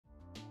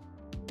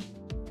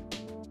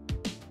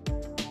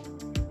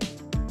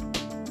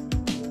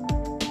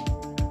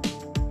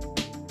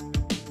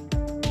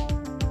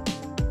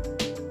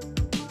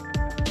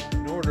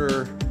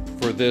order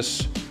for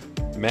this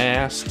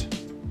mast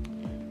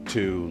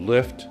to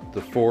lift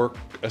the fork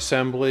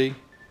assembly,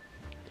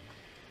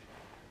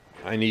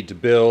 I need to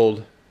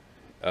build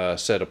a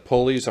set of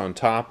pulleys on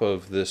top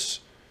of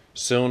this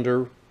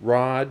cylinder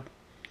rod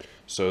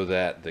so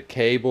that the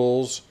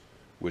cables,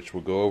 which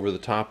will go over the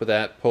top of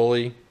that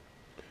pulley,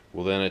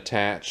 will then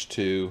attach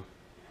to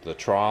the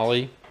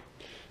trolley.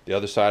 The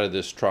other side of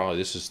this trolley,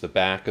 this is the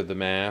back of the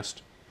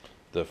mast.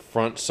 The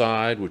front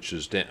side, which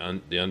is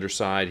the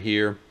underside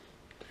here,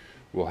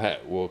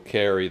 will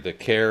carry the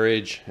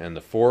carriage and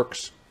the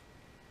forks,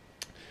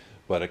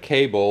 but a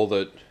cable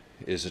that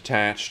is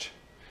attached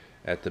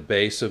at the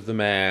base of the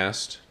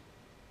mast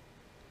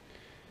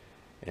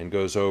and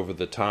goes over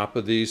the top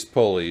of these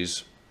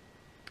pulleys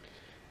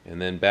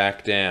and then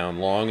back down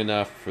long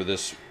enough for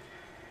this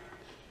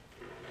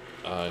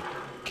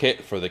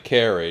for the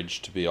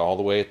carriage to be all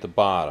the way at the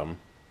bottom.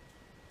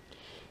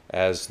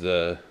 As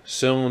the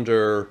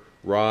cylinder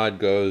rod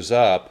goes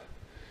up,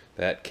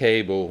 that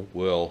cable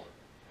will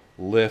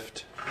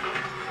lift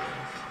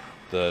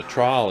the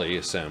trolley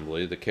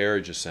assembly, the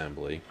carriage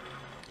assembly,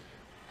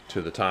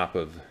 to the top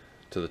of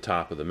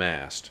the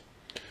mast.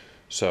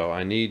 So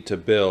I need to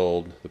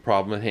build, the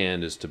problem at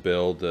hand is to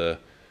build the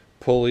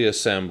pulley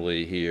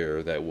assembly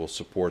here that will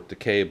support the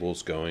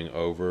cables going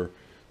over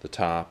the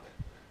top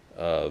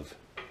of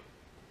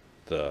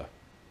the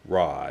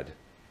rod,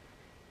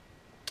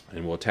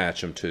 and we'll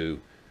attach them to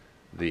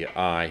the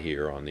eye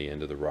here on the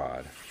end of the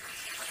rod.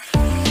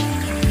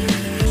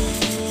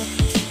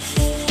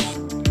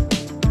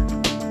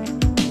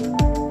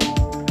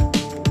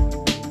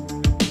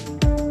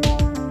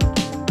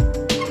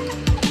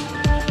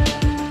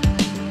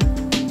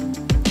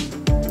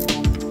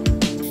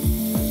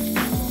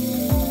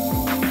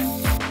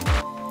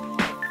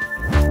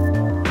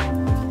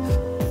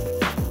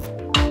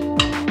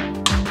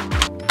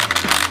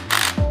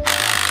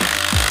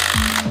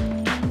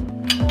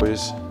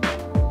 Boys,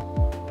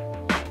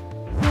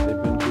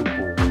 they've been good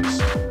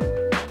boys.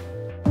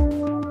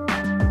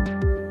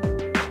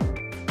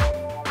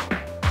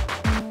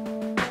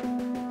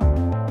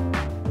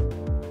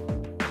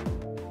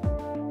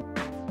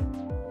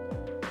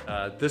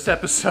 This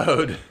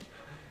episode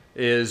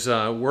is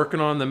working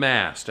on the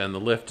mast and the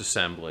lift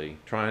assembly,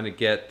 trying to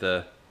get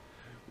the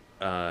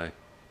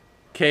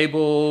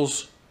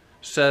cables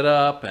set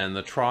up and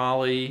the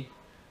trolley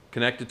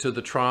connected to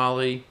the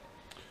trolley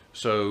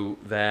so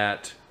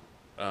that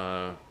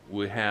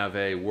we have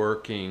a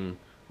working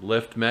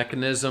lift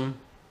mechanism.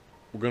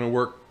 We're going to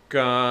work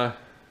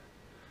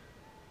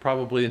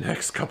probably the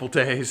next couple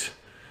days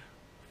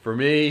for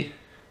me,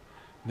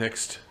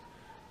 next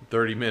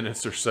 30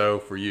 minutes or so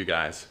for you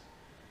guys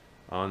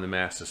on the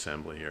mast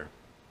assembly here.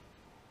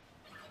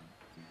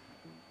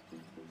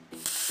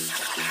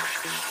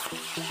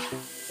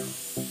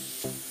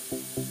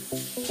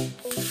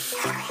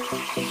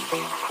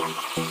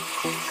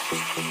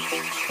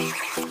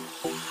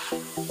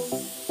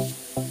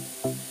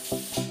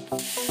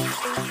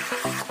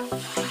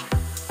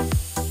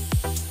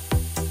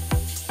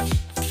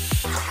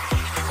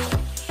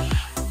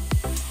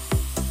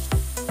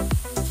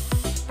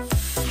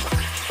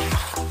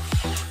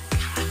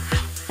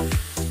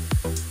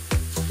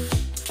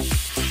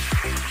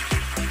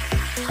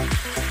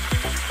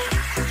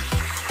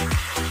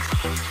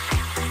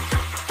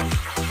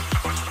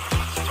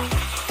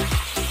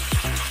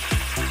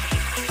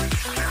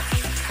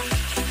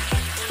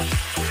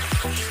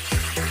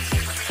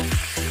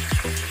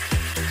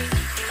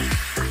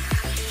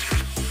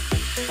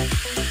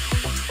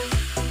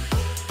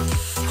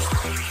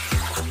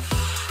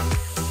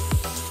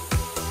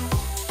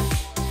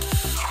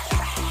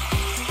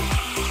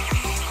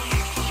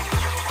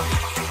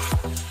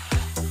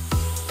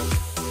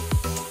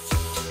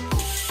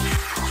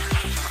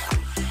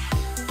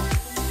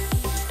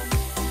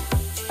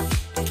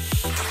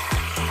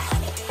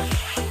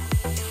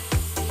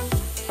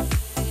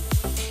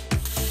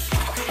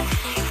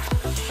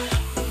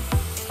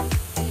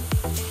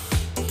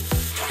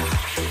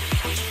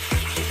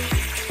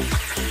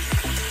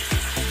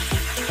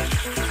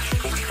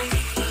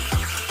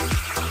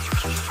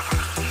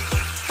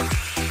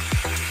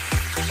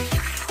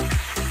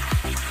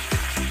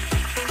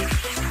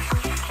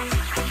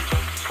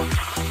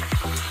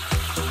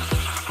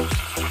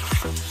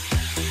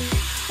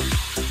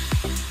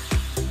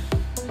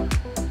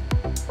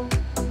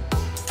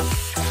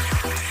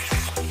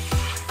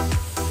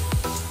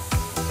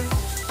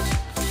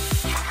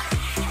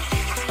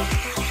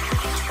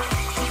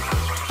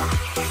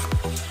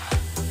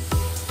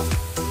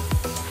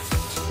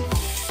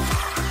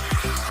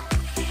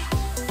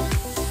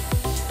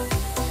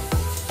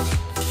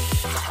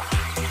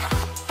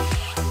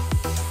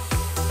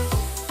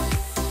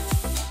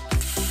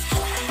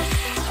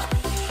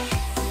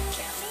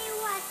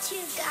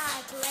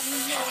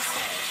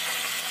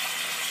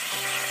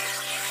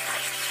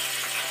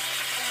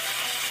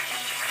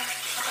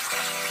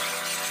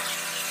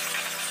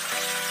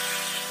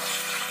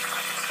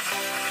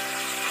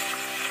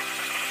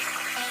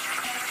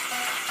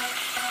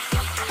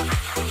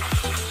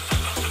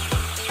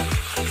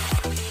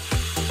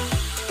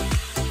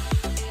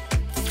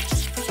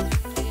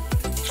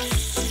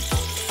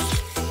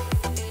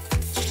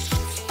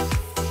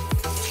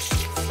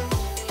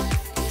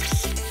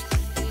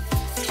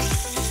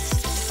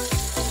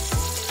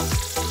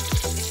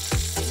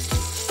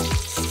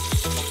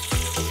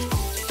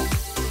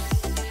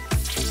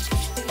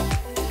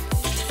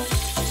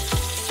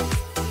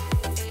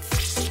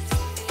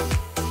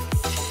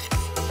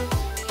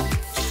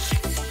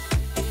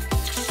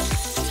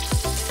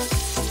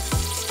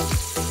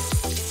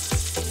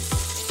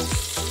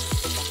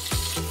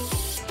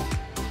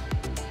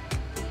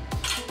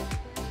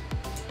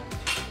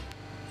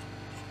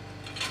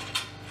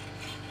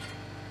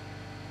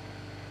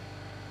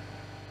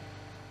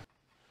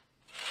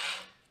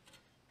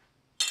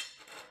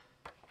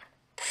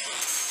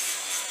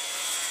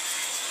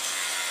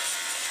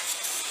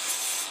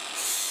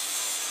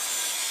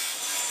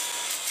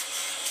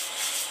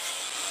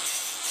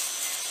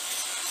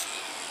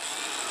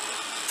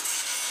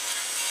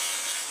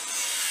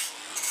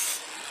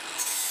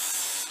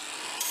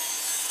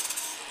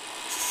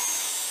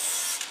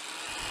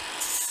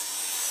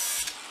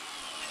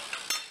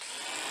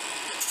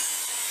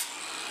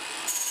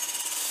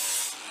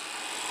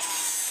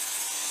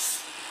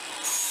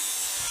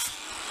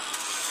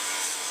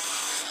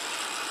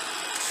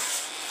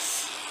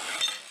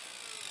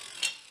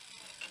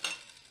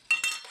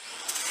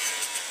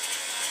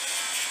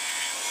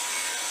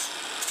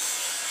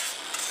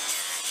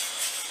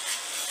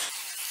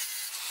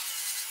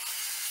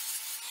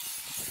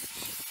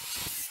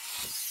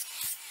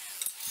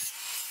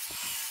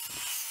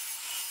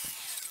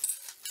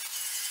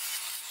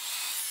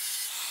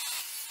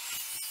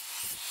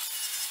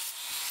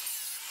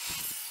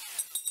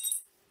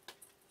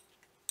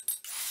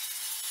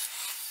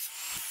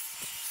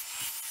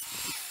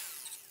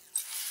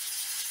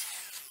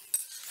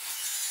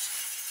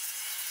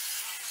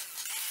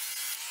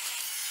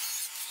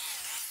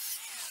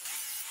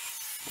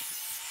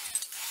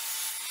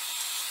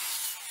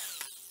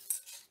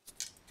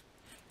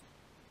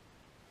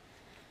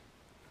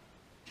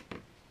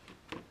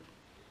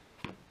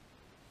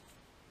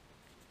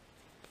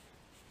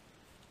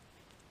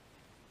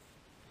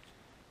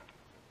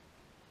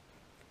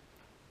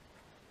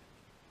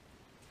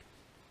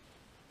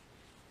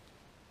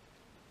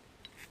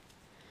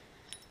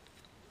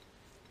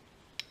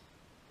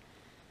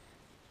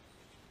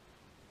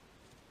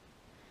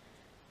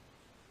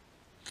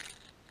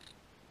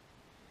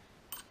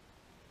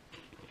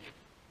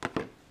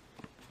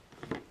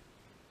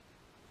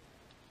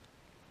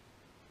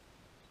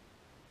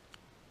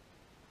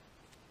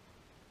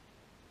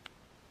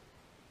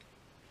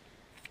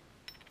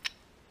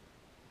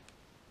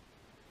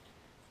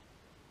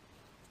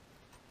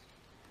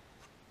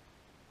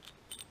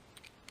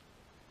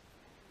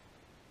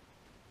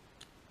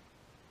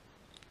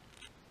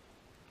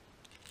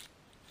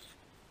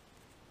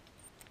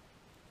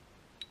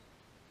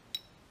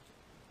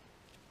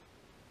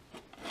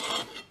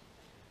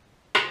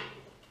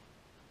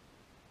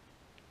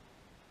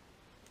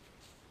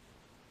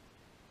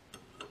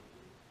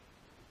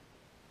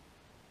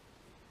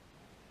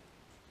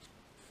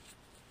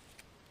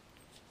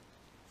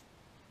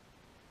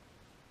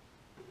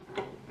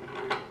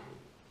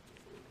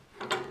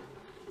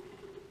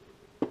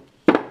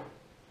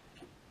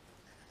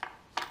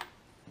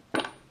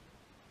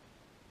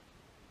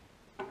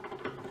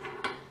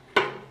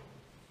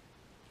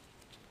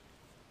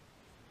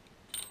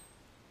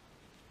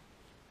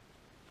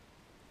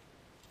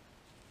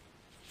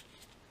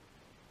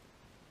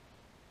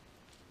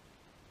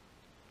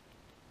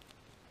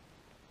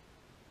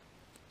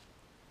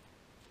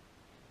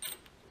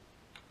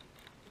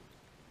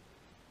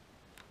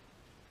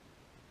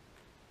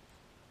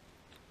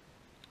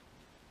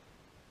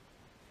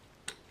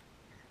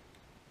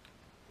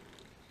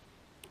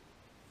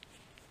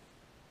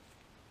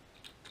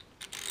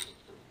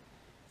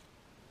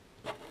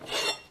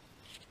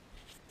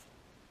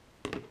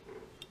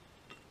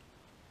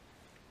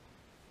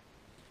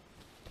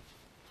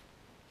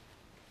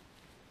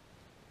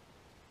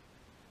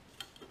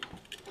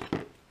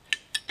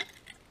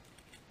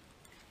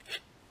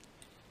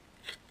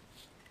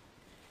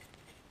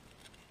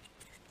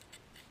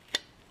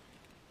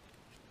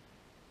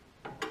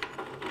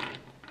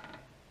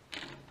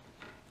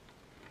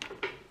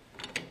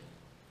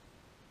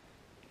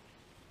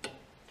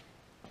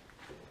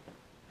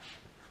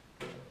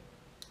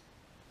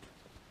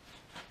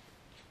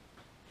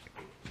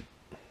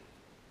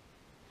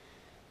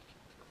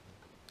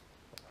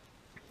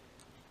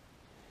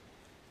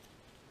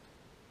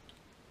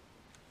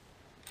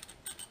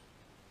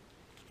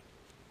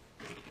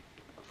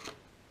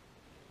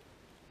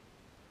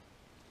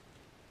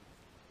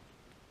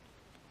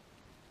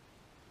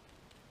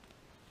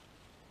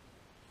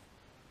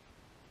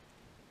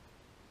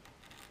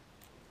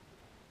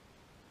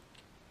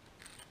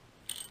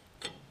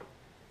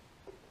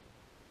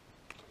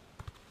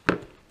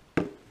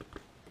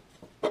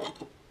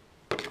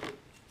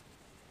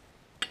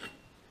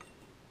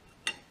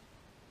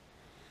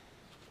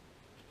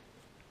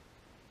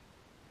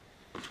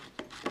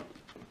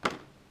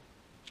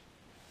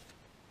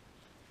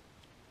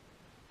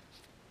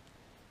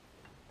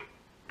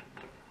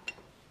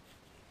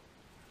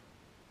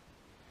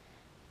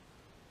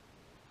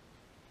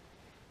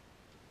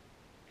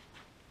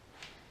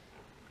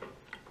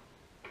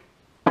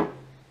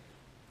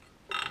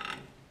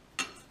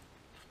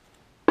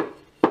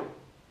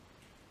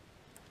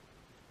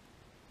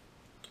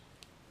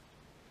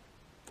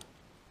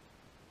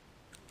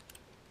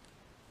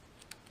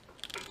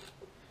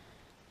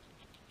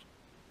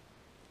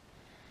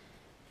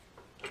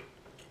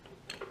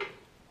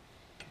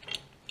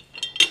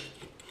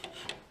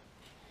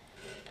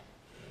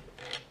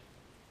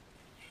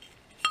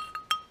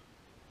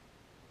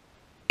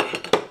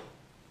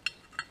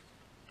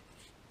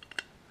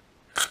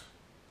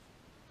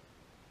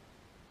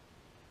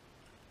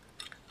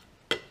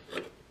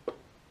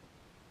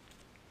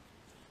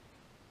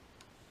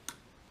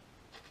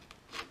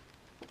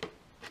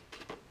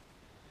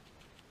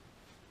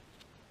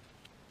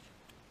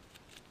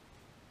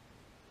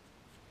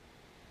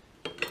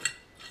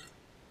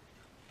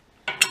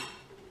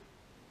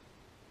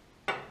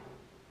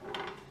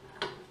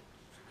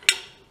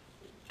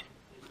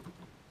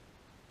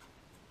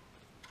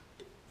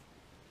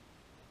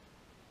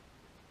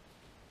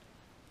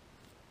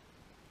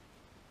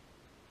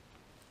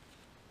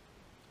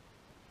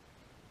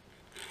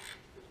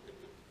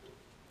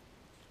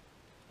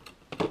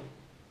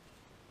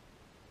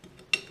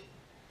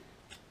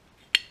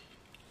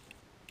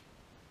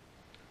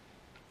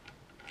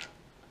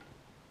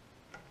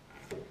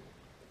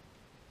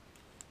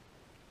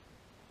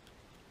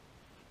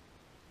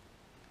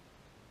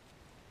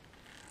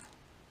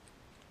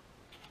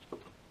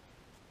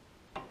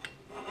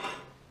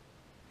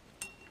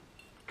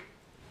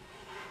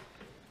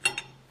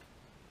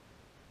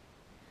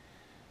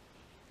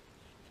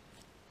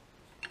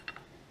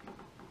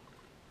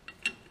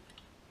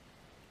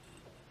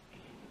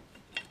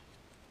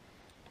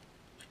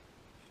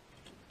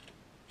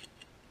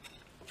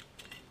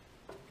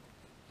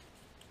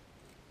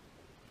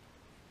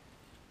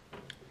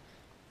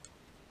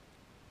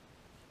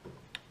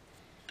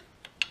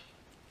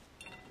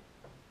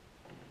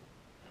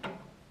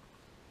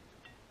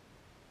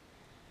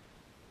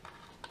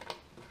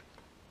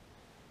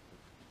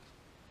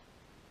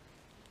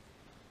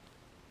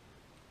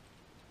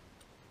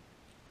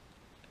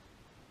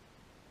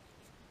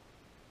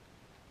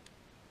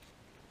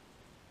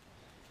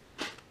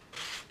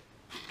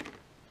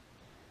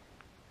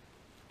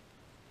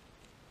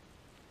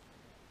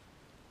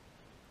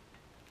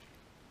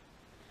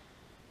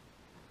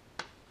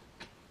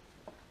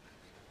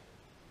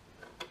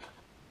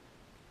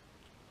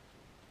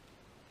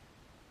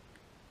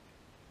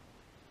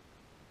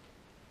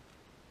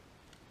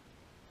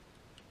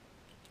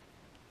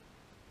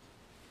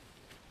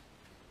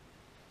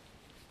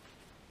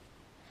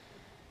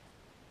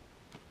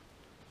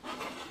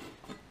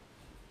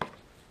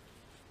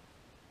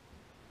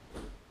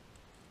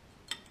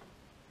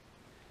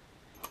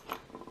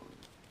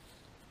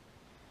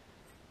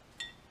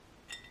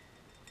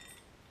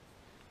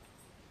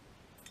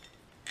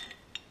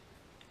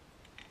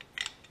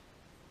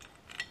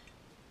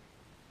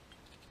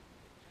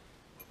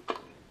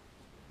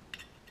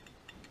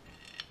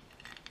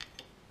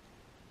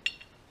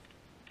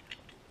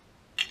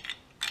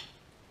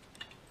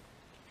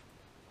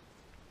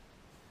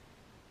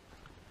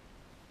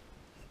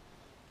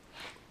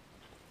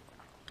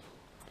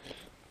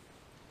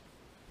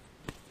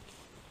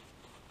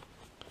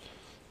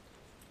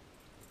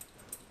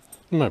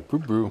 My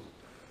brew.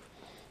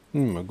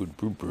 My good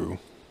brew.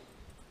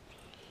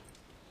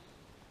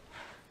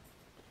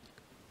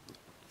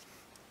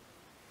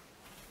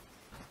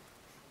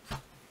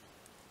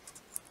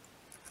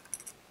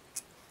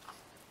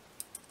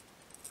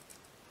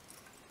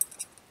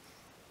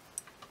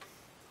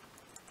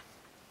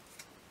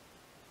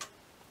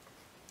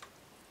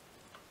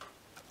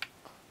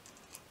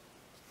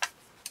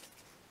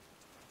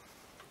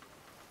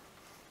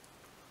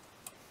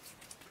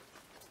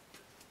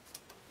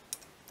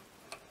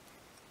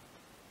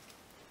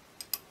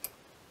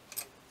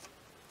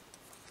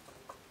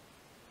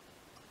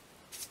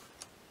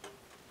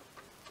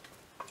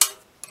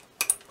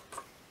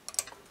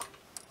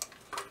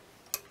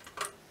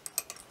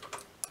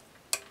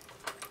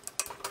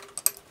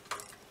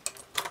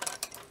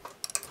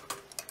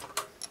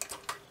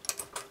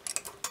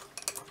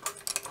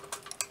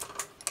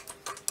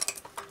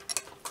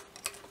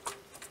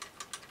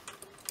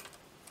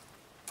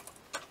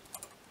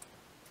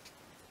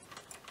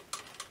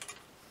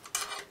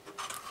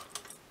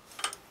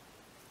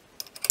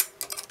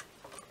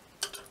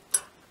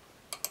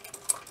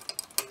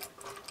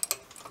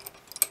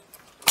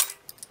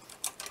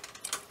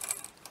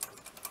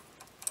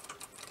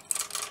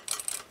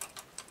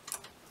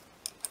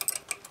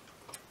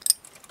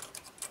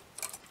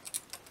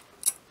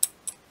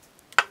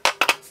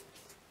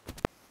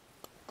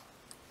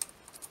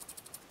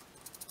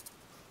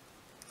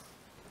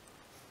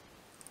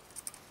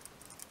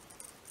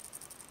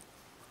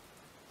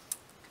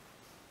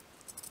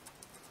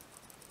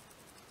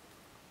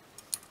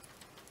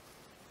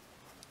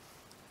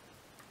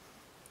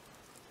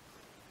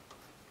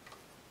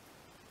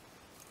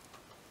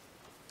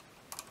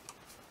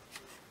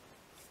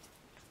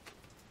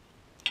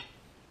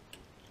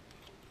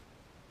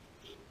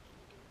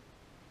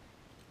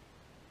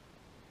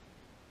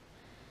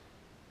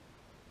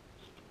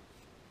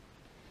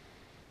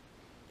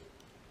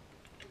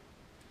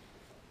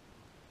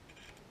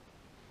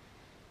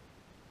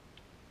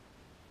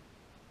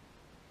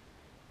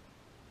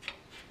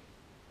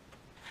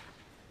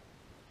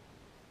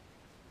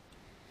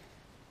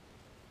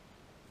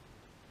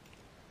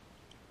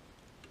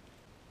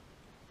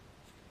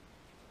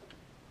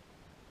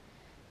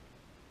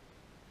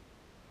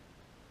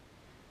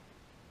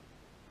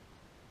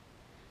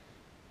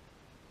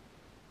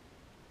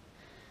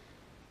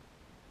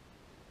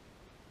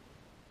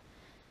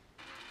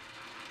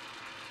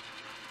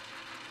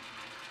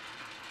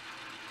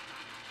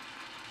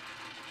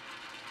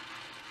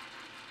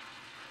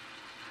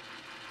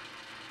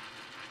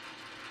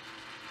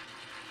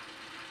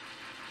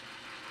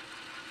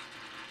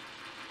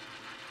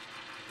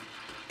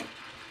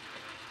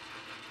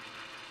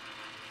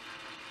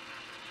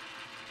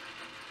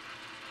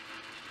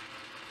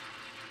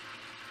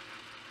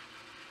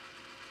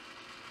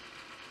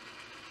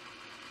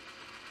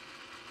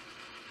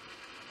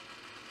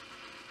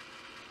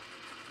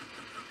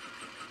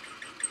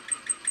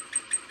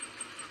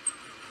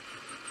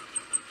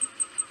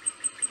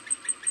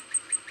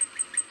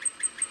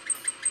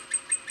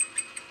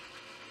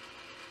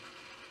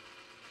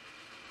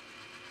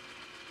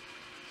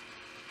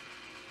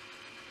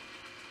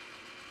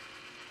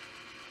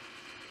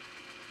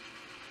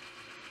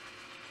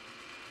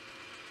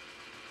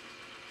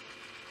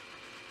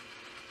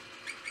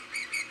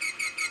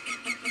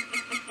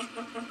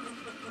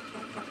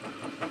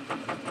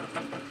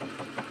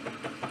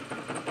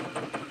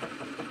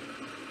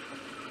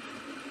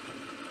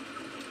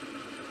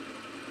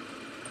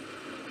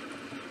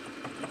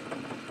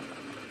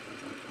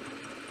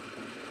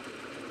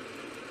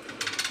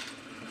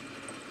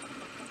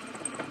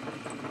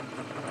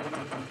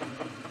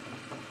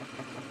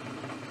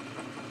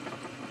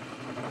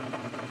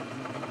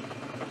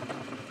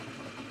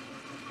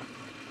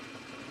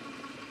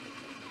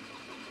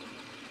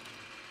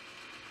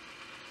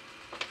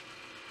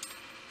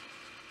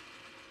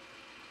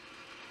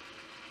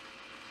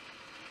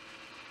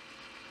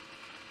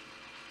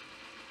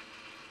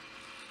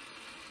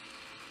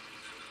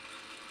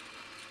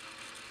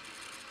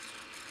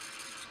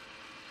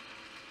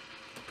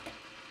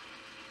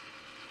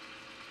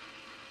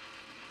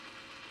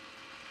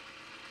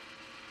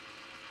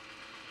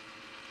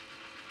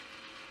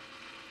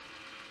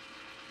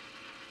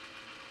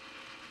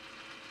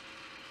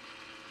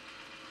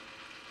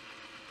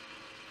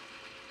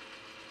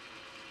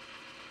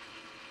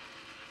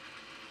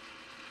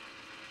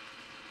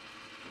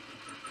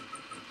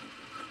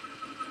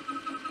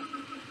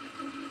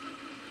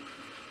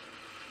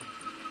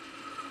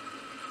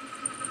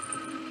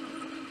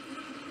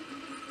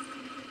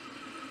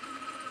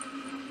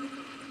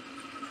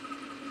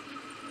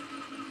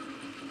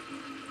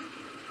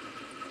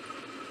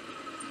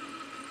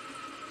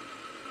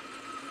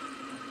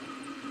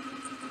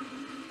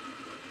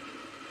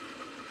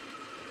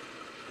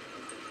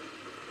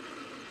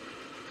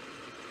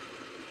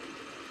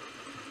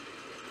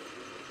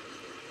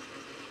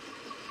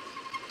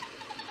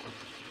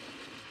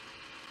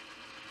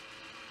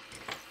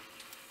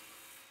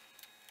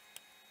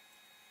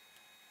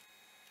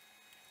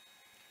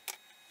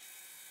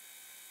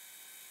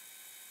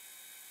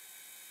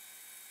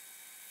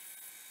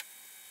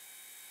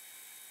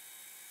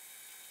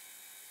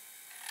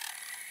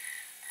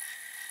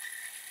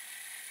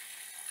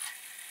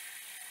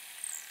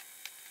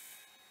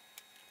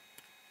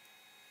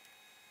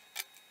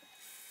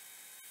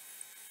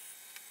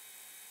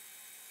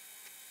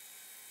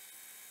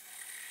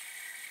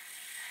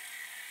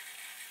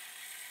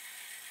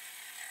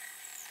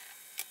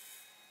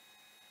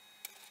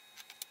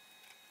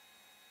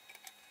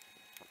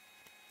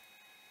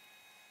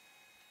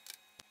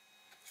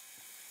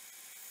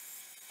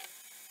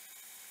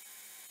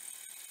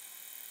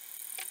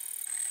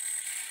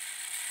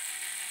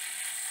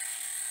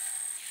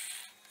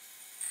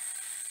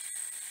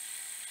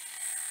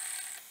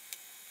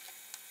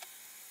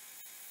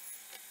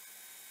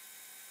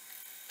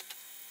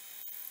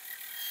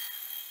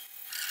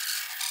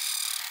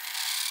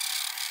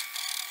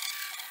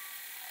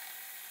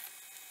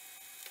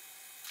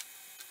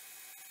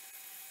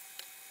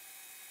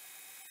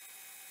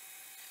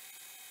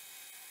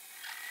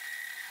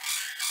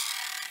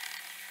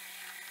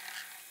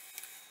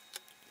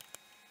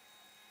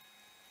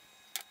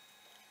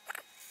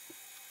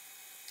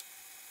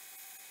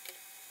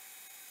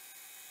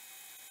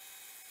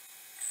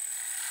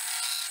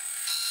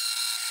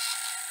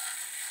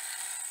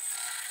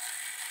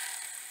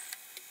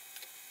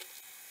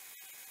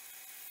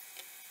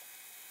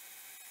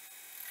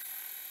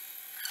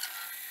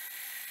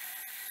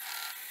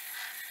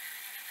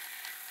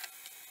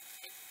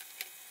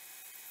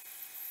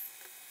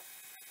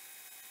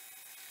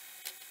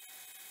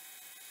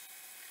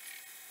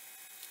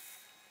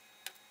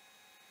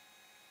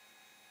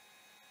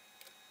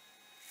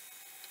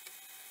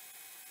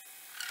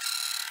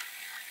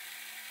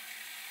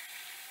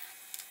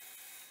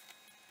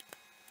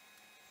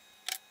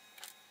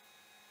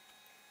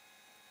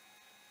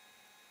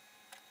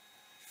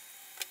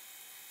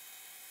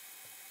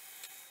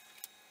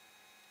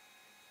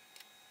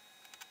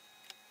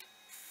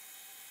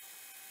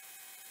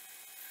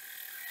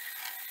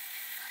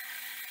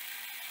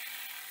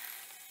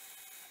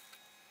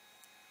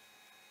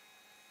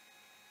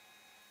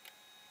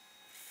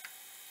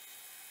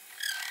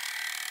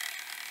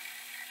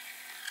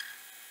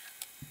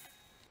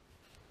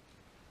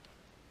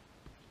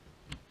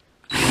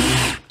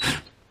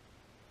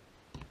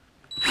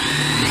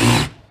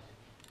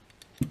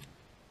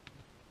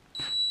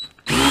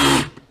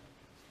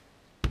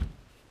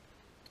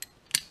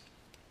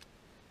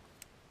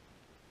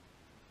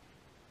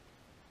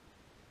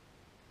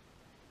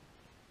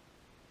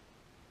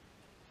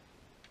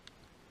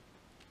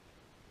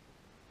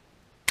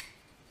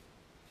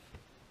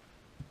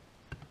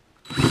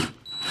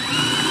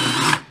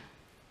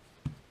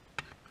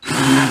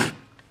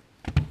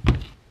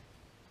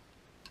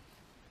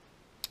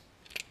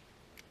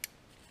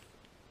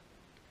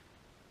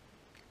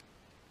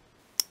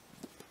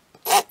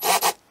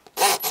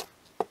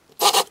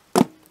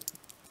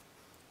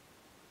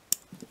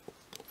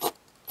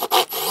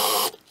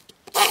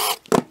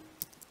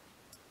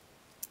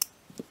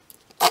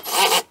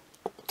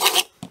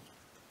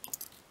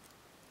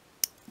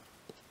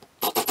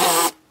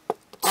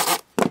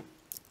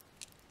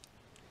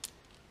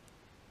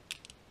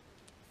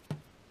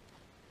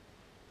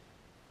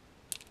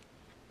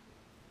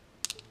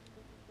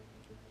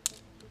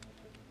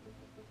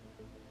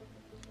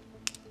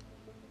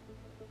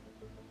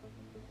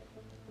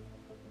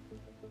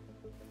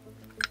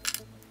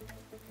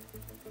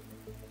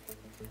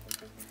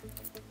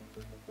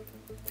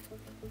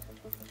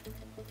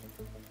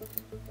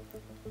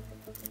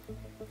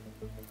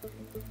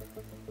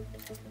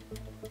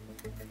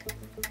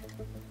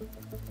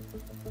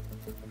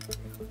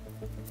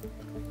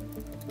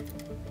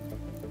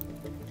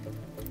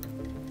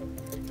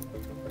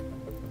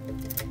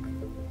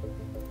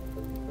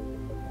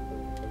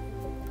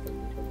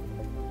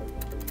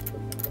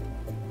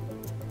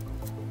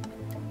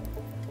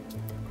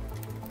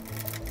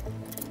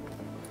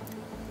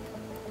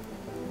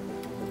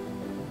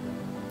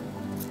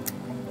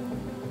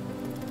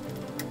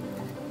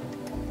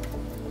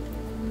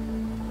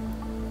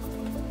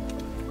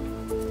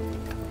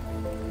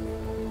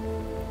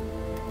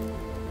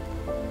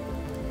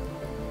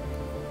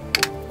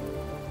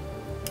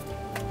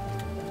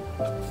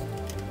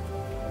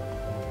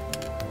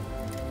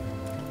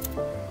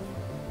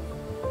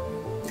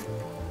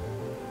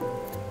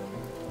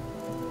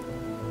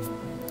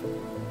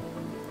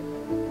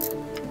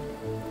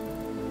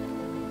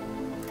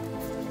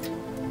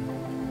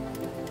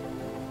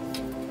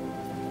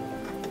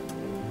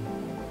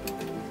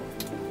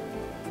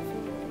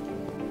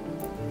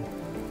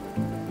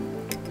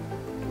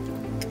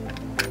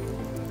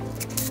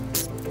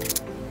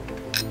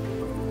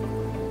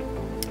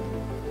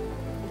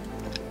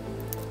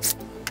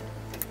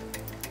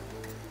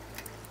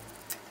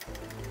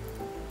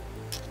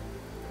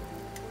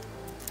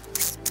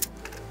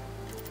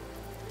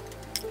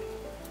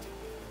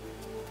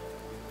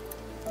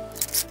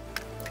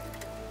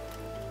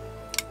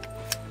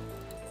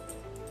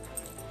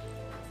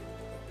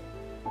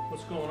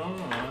 What's going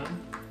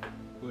on,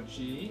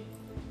 Butchie?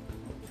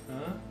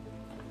 Huh?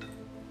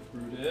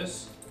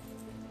 Brutus?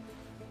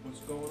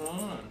 What's going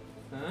on?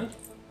 Huh?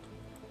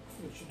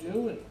 What you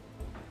doing?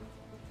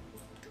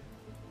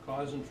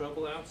 Causing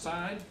trouble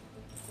outside?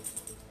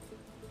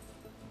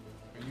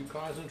 Are you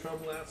causing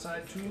trouble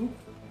outside too?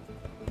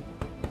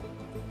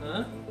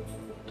 Huh?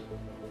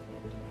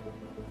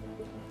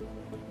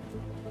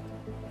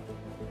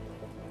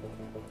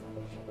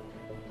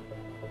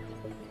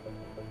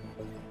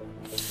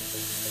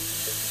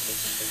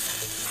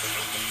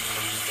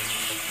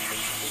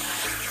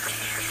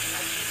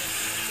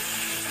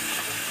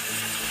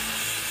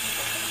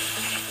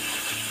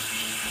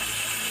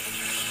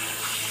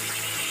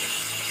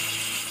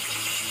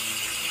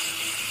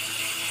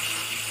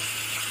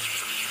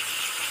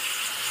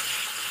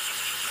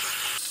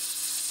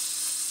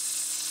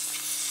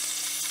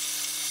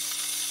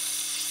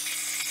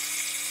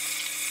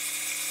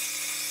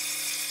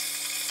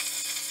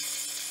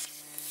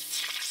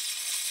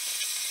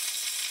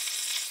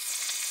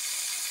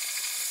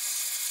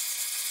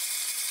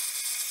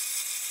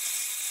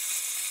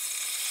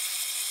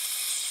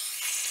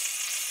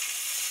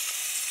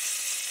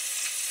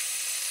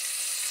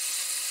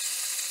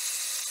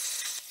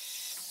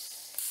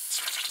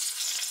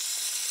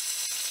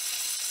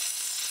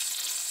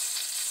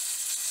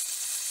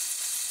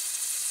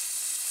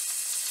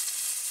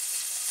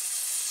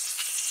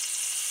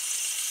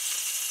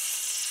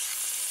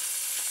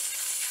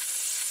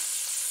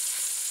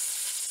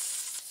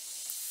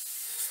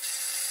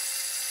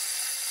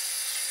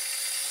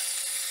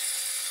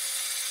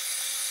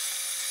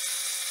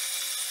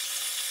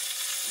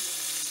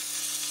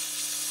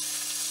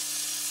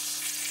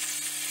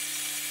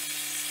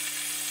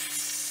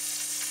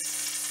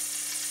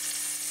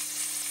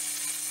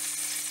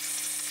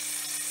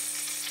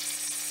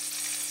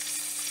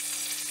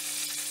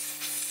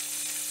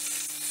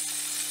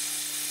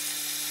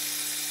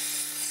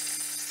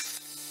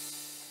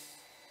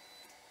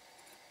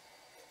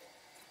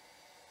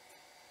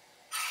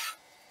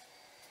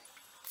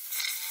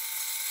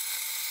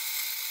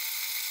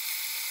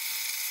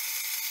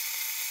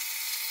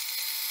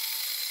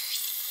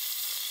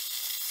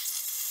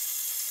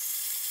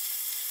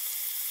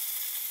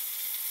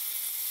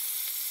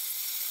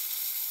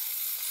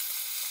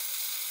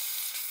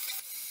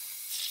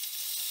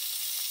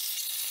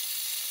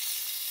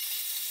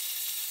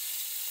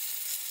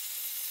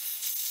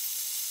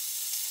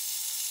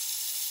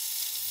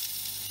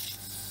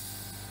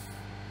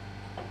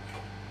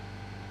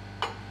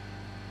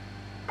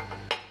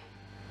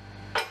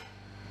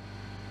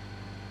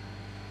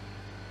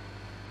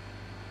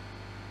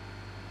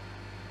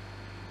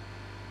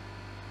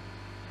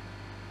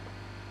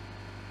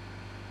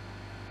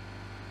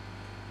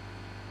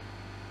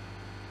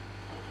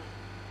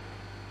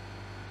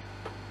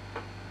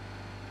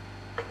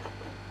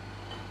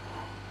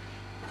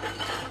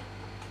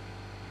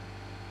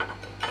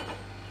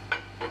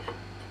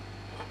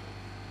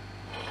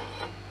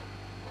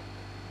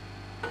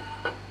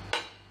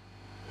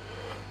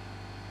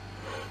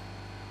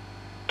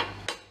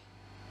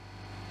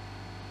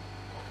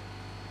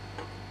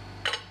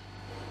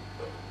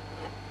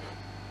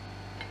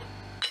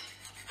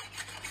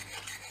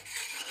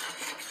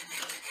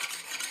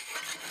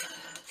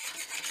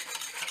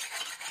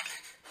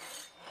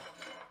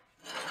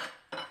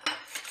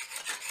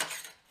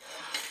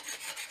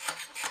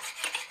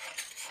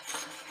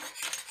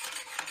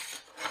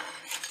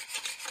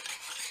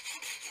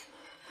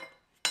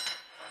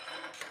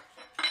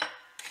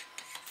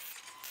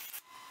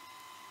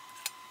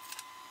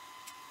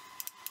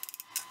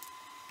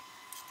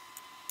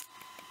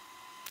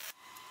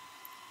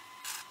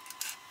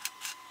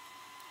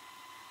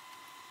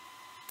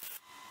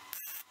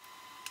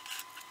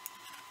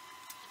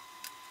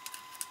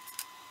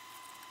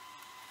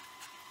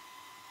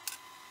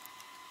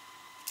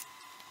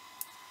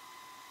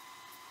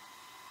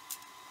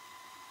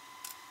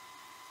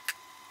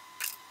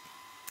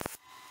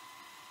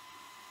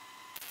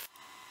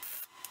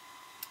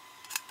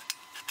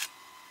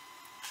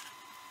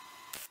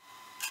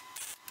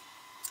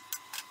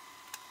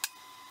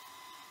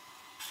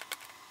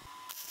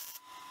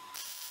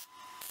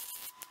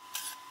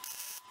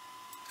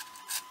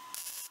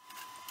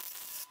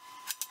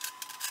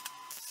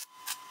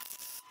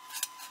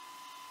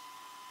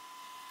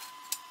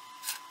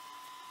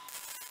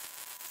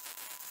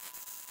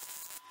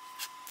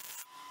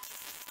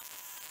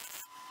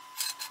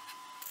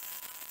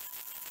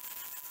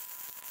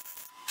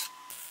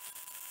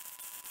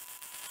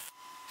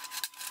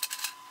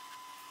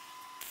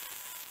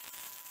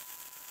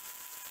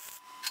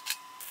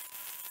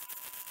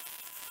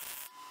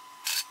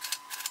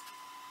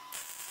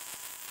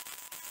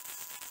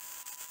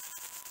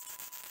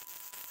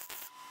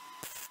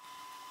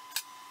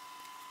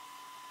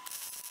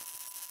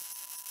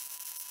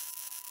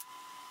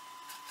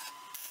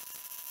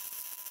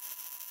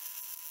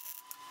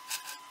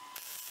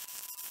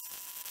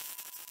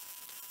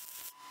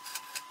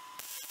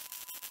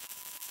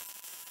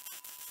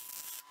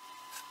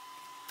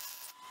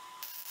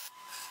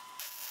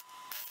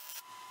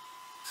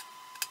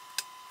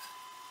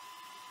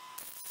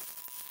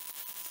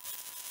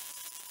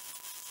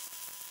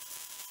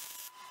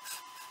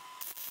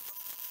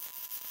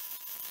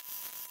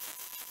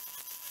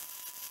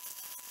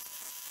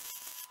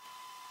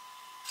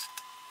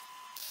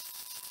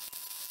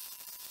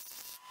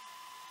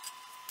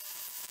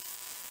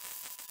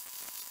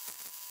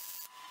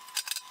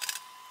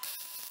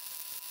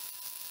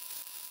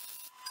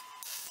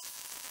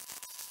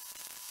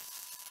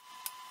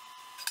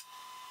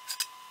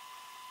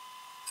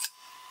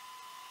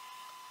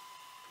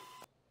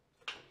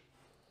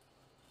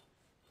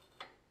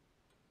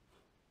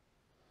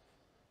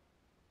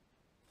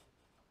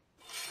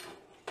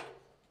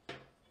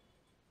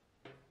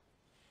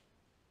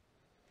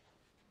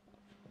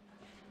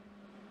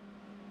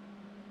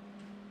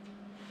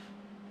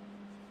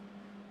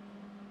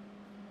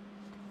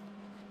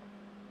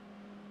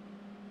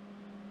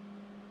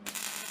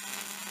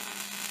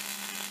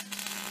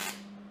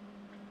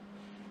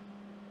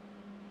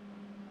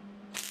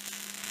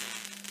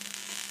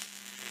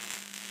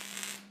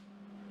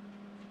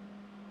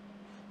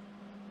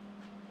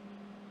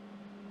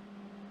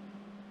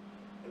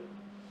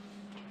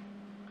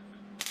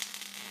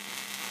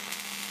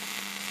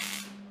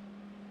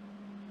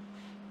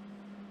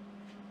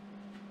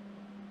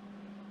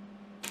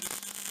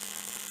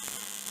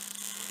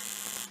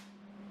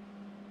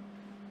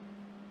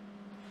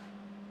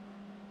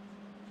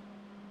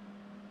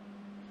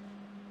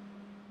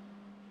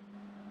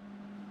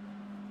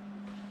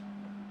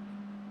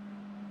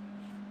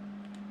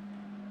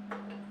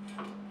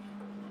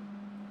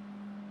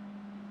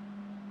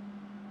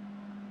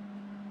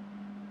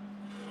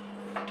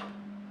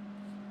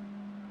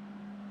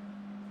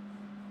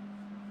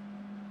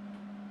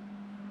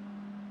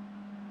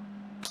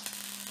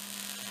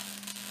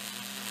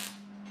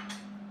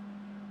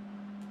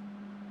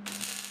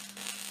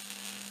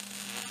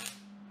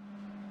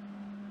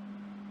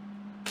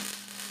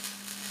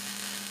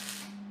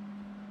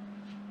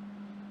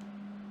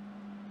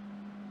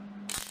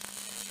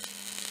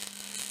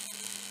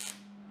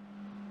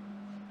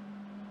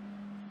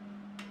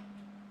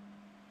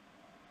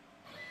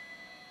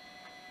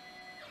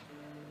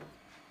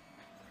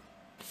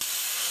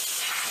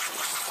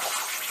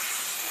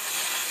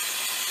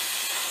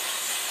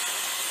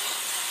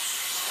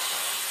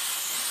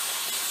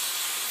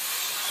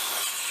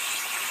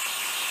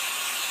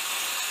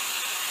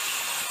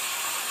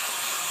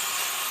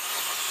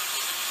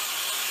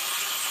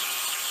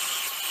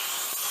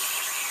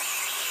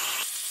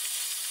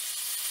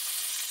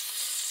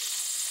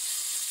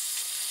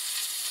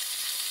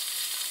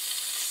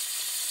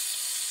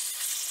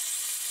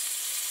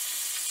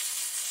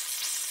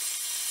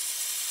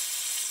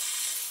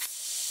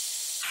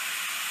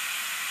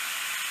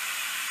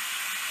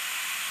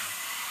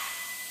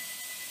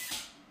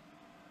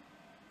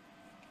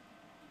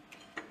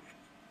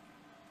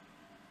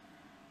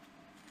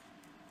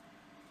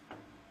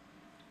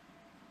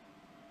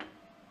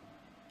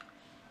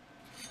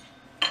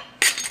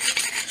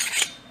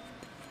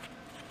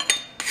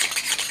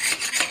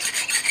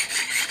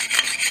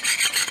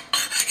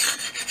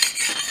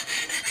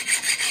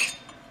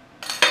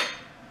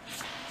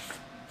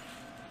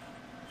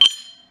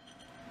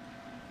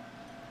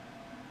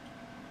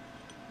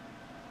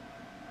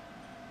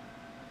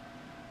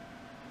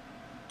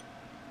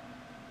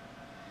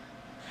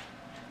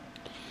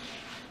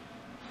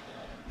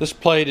 This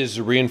plate is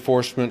a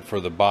reinforcement for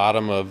the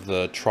bottom of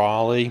the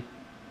trolley,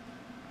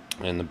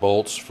 and the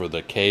bolts for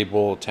the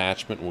cable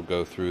attachment will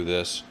go through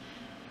this,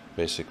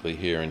 basically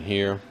here and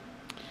here.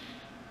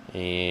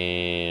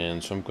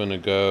 And so I'm going to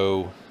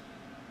go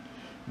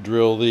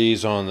drill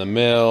these on the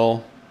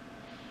mill,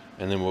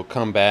 and then we'll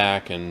come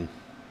back and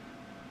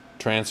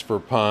transfer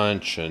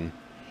punch and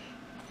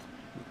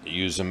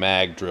use a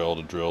mag drill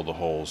to drill the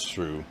holes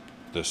through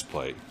this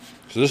plate.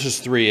 So this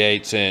is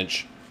 3/8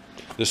 inch,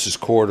 this is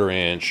 1/4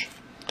 inch,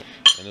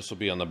 and this will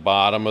be on the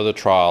bottom of the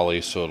trolley,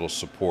 so it'll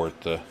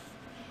support the,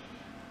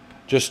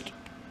 just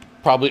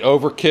probably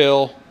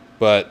overkill,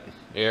 but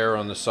err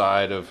on the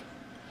side of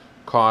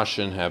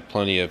caution, have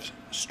plenty of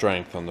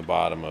strength on the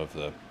bottom of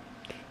the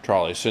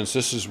trolley, since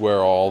this is where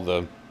all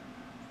the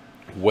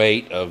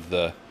weight of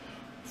the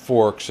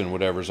forks and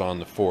whatever's on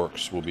the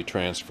forks will be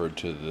transferred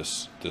to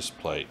this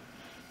plate.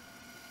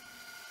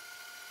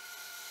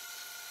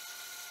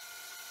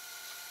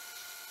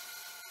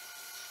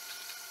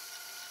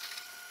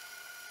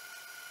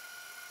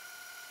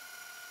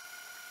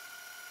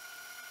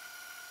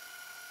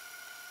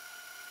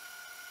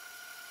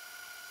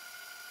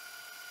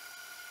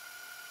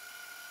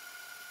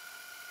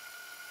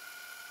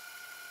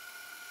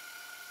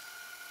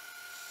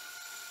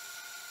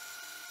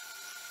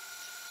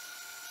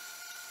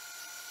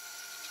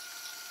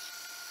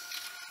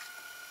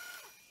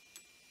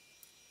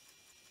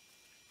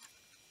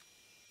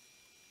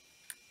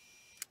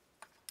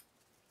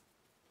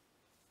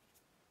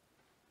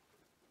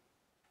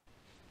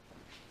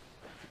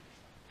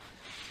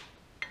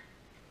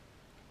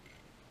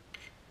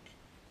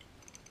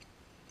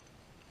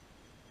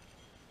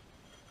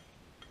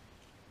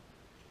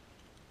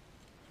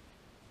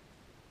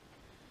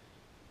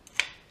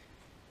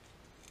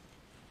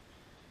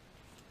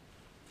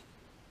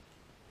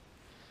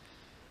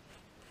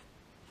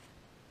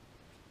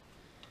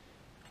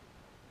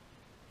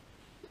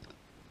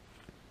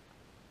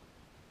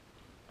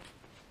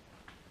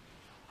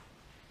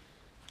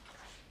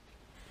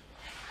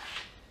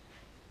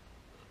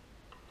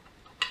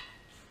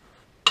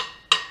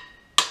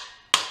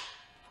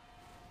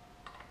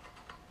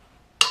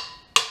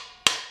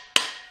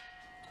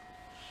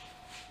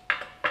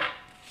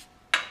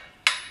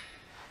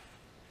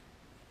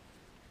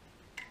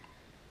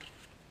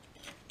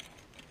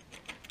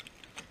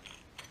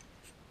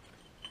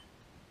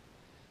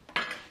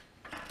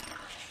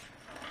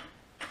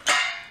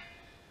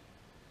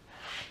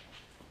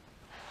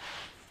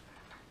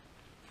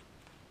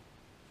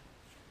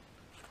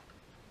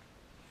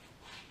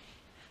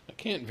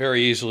 Can't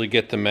very easily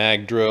get the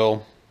mag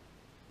drill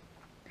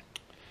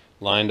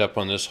lined up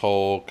on this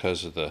hole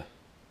because of the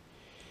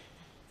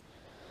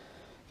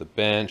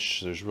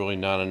bench. There's really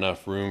not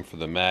enough room for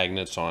the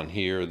magnets on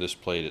here, this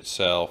plate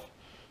itself.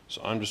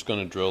 So I'm just going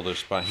to drill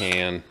this by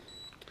hand.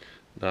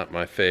 Not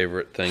my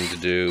favorite thing to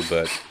do,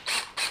 but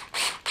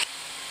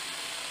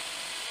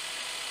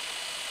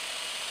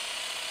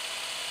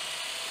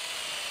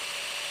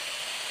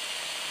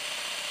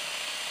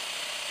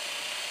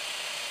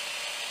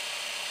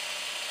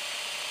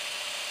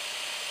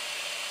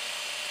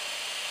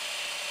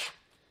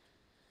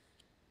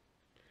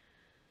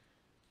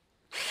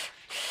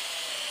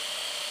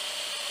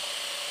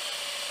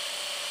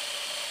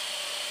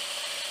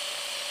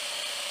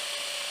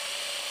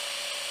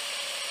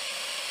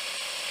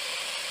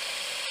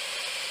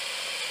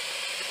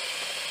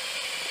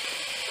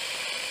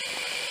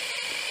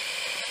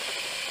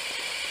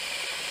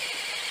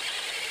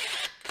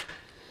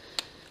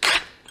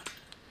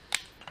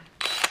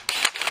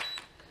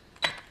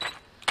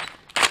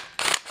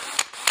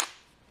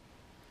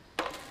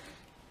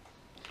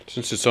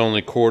since it's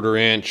only 1/4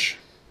 inch,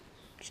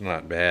 it's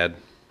not bad.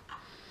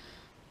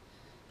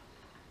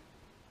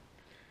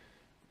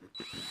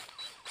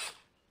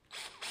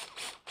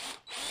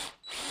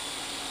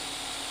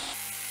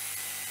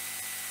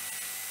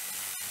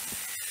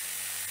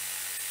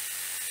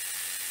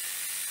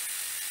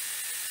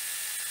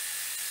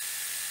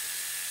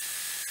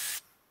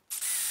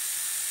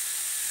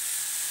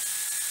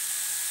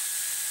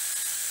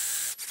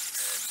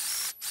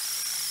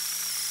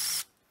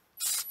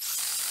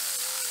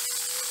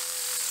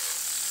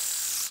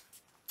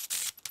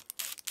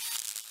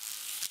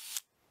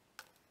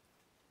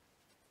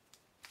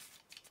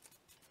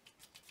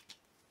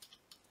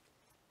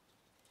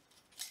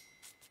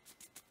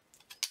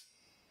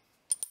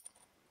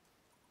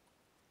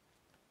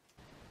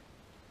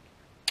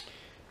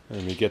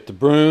 Let me get the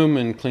broom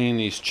and clean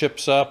these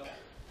chips up.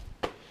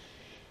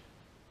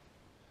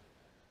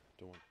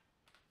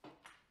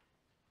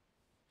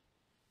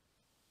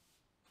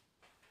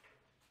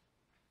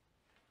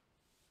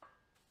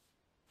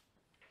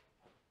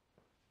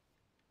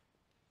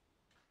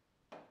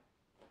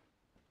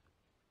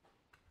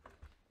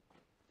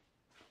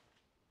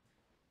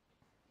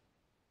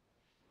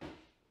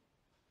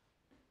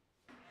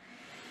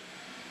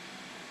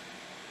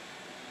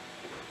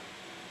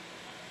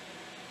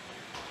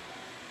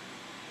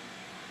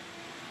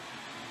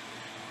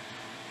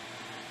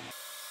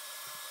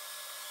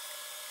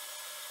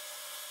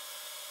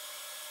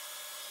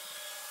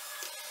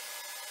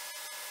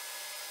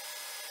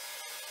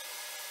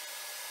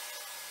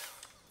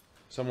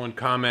 Someone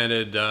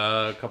commented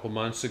a couple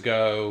months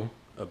ago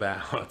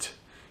about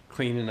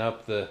cleaning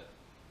up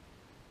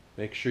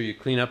make sure you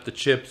clean up the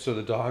chips so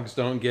the dogs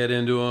don't get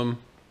into them.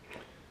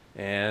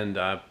 And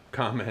I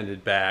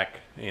commented back,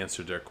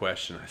 answered their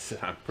question. I said,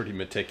 I'm pretty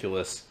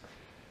meticulous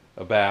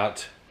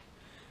about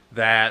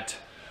that.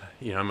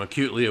 You know, I'm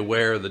acutely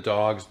aware of the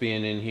dogs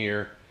being in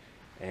here.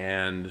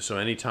 And so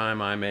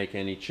anytime I make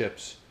any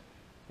chips,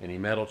 any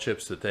metal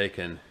chips that they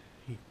can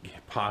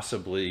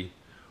possibly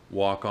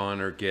walk on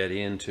or get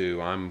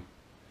into, I'm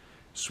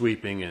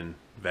sweeping and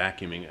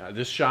vacuuming.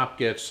 This shop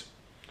gets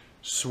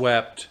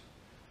swept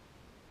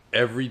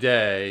every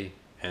day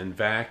and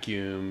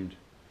vacuumed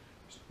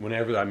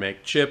whenever I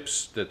make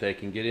chips that they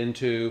can get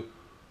into,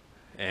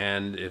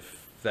 and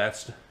if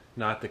that's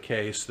not the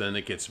case, then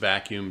it gets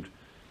vacuumed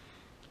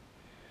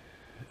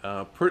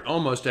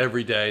almost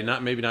every day.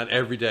 Maybe not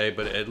every day,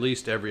 but at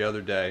least every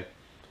other day.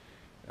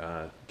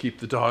 Keep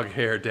the dog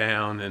hair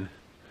down and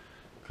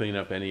clean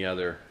up any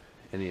other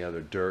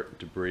dirt,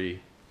 debris.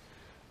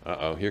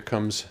 Uh-oh, here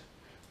comes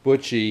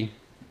Butchie.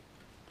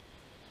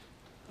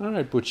 All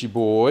right, Butchie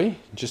boy,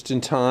 just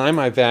in time.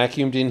 I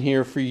vacuumed in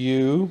here for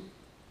you.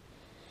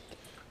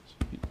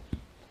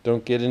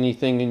 Don't get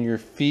anything in your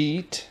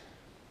feet.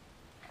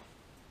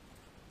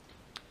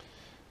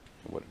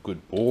 What a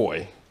good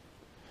boy.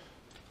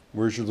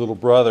 Where's your little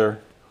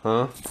brother,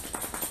 huh?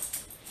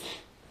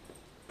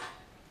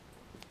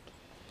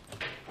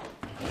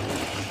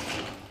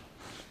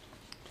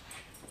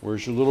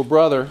 Where's your little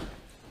brother?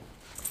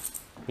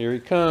 Here he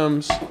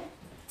comes.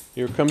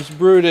 Here comes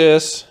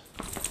Brutus.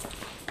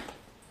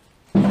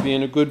 You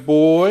being a good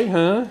boy,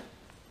 huh?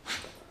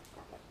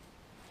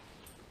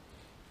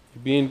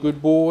 You being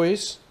good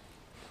boys?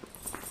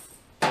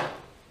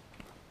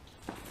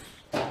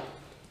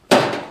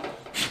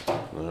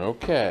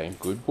 Okay,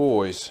 good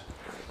boys.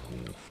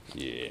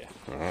 Yeah,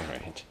 all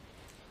right.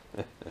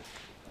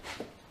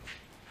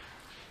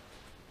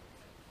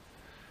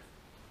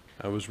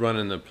 I was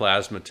running the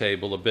plasma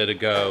table a bit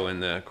ago,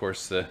 and of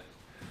course the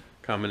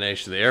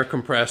combination of the air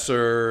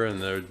compressor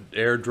and the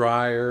air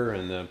dryer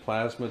and the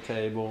plasma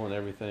table and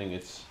everything,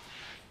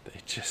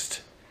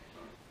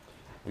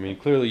 I mean,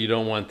 clearly you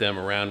don't want them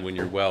around when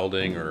you're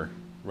welding or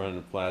running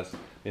the plasma.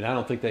 I mean, I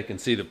don't think they can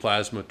see the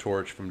plasma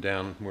torch from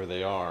down where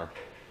they are,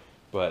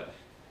 but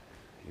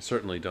you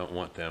certainly don't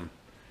want them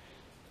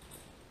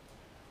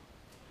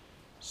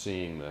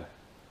seeing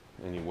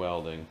any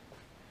welding.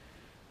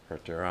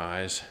 Hurt their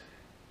eyes.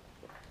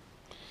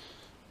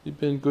 You've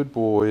been good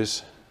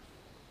boys.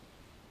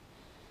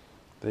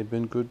 They've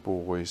been good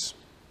boys.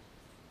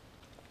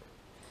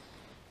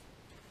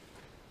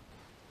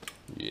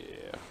 Yeah,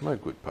 my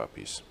good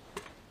puppies.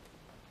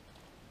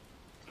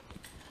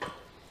 I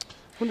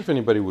wonder if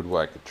anybody would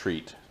like a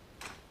treat.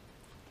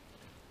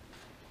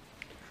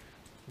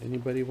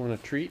 Anybody want a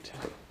treat?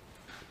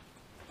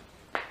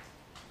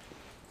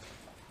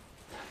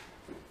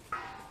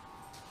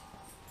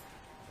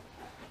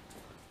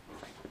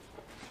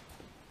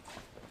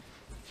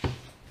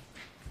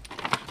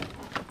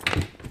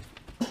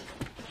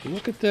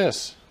 Look at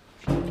this,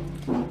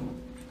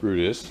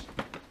 Brutus.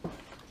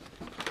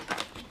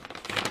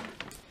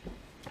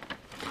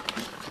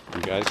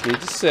 You guys need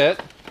to sit.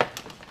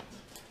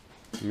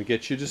 Let me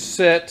get you to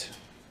sit.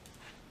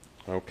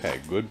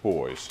 Okay, good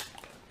boys.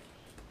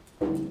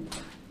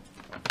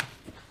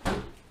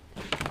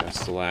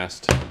 That's the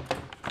last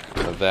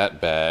of that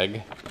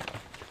bag.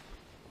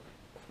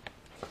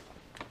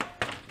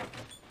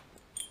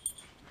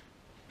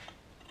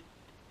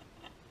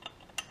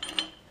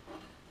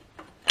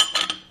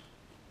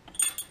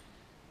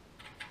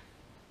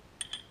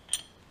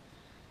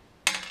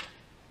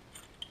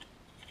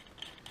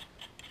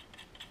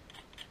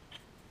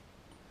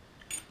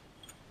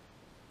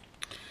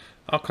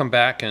 I'll come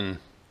back and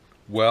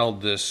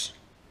weld this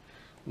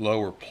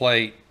lower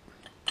plate.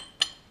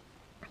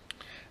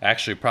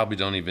 Actually, probably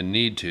don't even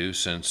need to,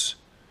 since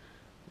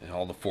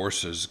all the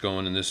force is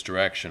going in this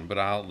direction, but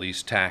I'll at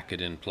least tack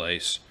it in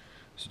place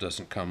so it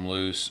doesn't come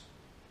loose.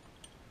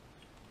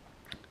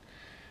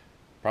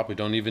 Probably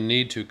don't even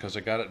need to because I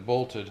got it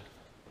bolted.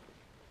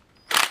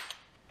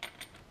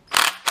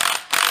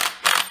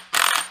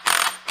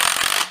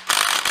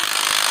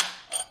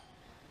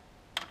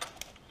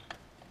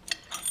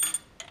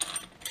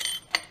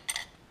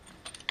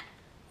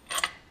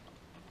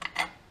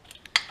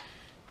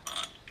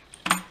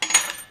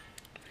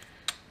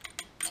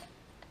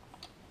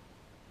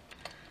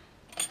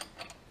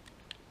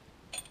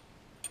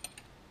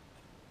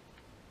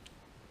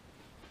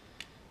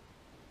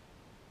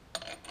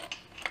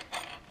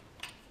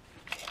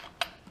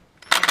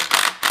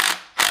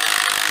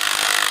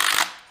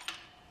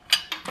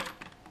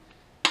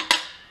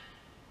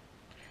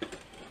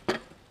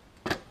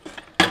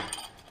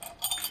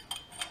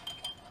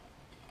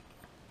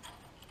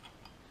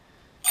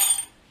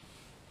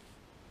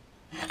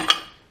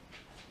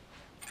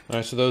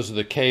 Alright, so those are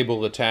the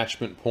cable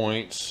attachment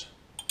points.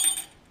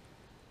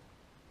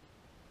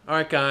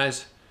 Alright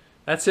guys,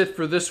 that's it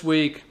for this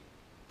week.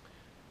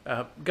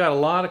 Got a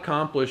lot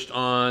accomplished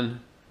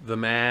on the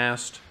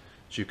mast.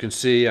 As you can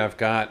see, I've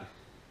got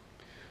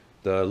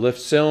the lift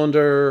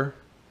cylinder,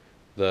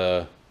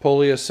 the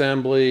pulley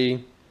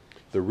assembly,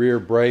 the rear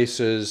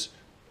braces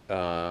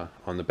on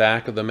the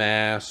back of the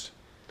mast.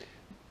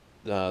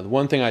 The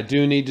one thing I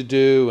do need to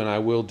do, and I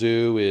will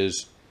do,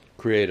 is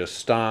create a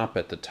stop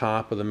at the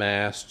top of the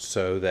mast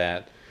so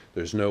that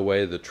there's no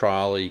way the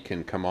trolley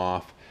can come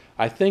off.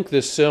 I think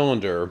this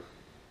cylinder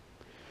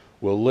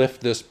will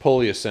lift this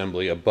pulley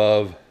assembly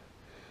above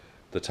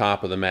the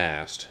top of the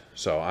mast.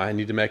 So I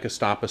need to make a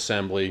stop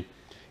assembly.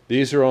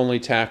 These are only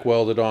tack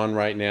welded on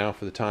right now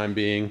for the time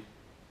being,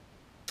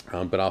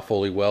 but I'll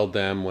fully weld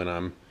them when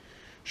I'm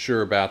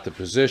sure about the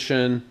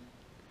position.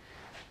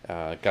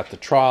 Got the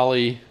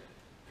trolley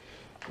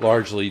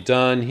largely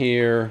done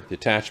here, the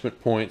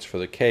attachment points for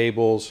the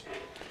cables.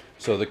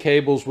 So the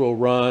cables will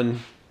run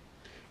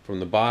from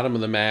the bottom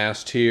of the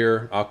mast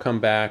here. I'll come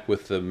back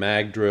with the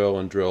mag drill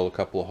and drill a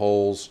couple of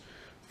holes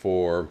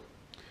for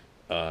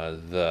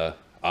the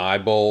eye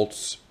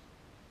bolts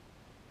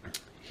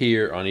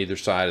here on either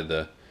side of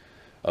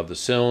the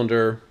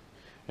cylinder,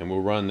 and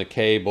we'll run the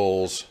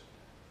cables,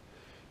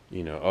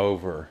 you know,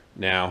 over.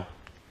 Now,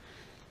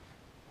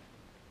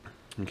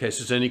 in case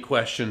there's any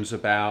questions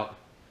about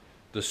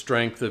the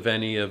strength of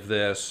any of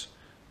this,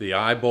 the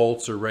eye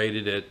bolts are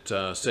rated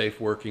at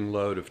safe working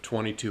load of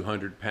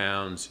 2,200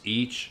 pounds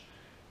each.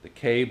 The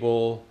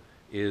cable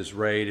is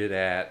rated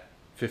at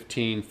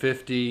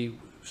 1,550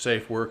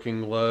 safe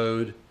working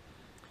load,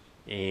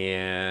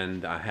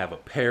 and I have a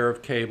pair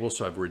of cables,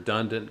 so I have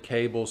redundant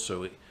cables,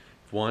 so if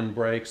one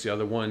breaks, the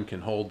other one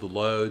can hold the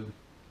load,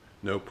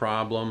 no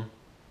problem.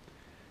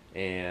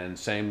 And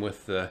same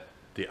with the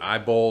eye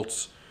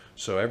bolts,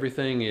 so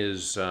everything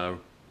is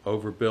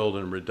overbuilt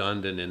and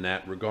redundant in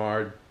that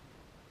regard.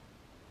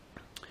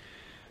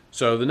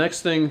 So the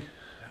next thing,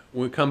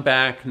 when we come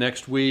back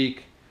next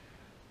week,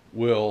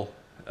 we'll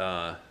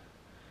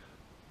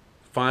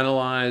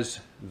finalize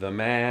the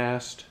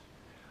mast.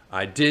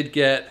 I did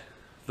get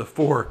the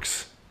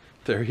forks.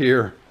 They're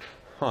here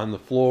on the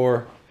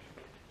floor.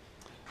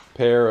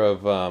 Pair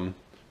of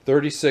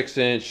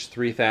 36-inch,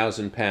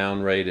 3,000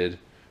 pound rated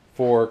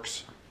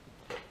forks.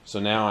 So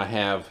now I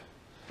have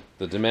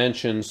the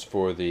dimensions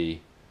for the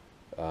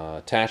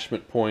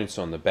attachment points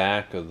on the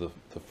back of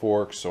the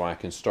forks, so I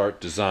can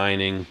start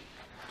designing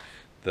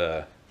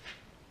the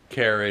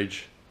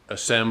carriage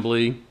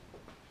assembly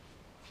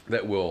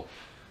that will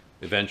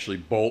eventually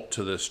bolt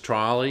to this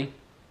trolley.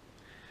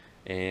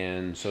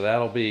 And so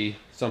that'll be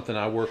something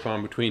I work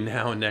on between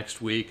now and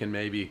next week, and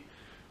maybe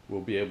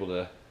we'll be able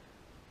to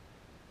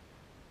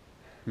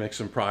make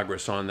some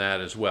progress on that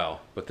as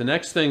well. But the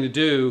next thing to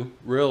do,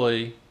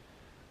 really,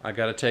 I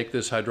got to take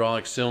this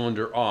hydraulic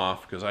cylinder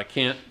off, because I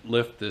can't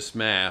lift this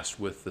mast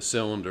with the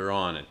cylinder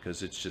on it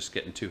because it's just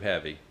getting too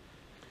heavy.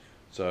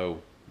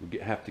 So we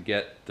have to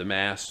get the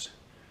mast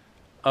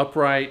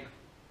upright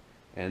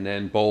and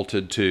then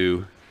bolted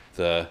to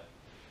the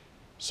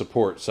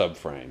support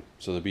subframe.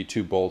 So there'll be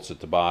 2 bolts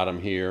at the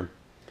bottom here,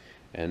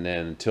 and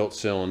then tilt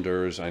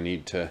cylinders. I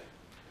need to,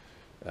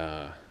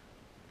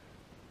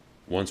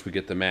 once we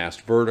get the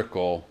mast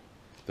vertical,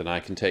 then I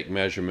can take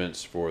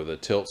measurements for the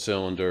tilt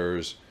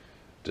cylinders,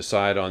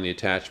 decide on the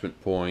attachment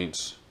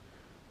points,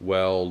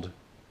 weld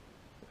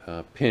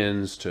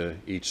pins to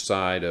each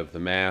side of the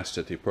mast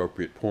at the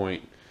appropriate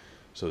point,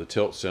 so the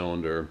tilt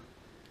cylinders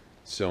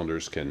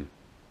can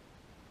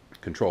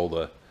control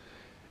the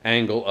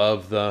angle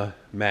of the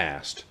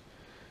mast.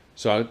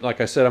 So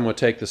like I said, I'm going to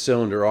take the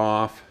cylinder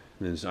off,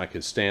 and then I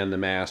can stand the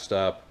mast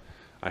up.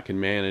 I can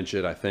manage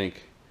it, I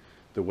think,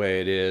 the way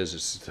it is.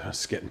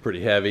 It's getting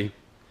pretty heavy.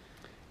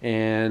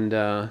 And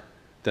then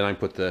I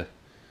put the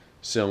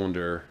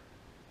cylinder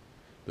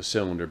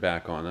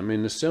back on. I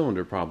mean, the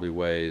cylinder probably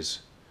weighs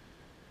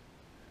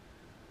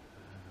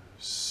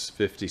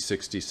 50,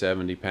 60,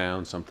 70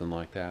 pounds, something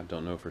like that.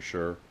 Don't know for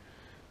sure,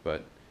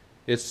 but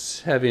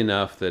it's heavy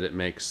enough that it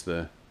makes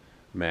the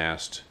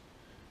mast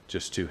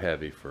just too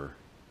heavy for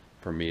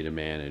me to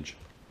manage,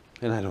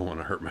 and I don't want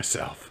to hurt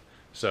myself.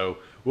 So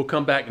we'll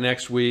come back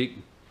next week,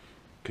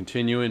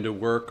 continuing to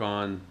work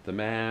on the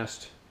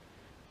mast,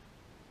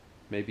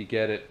 maybe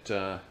get it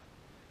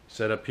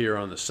set up here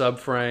on the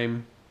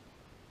subframe,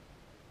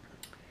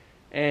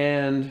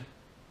 and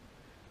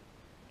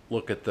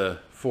look at the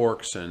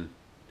forks and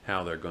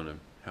how they're going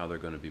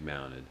to be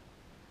mounted.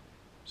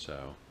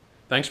 So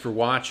thanks for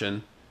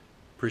watching.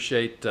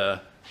 Appreciate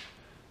a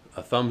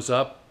thumbs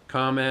up,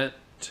 comment,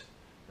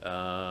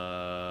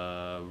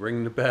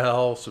 ring the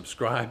bell,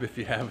 subscribe if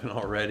you haven't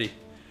already,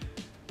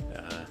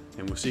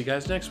 and we'll see you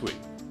guys next week.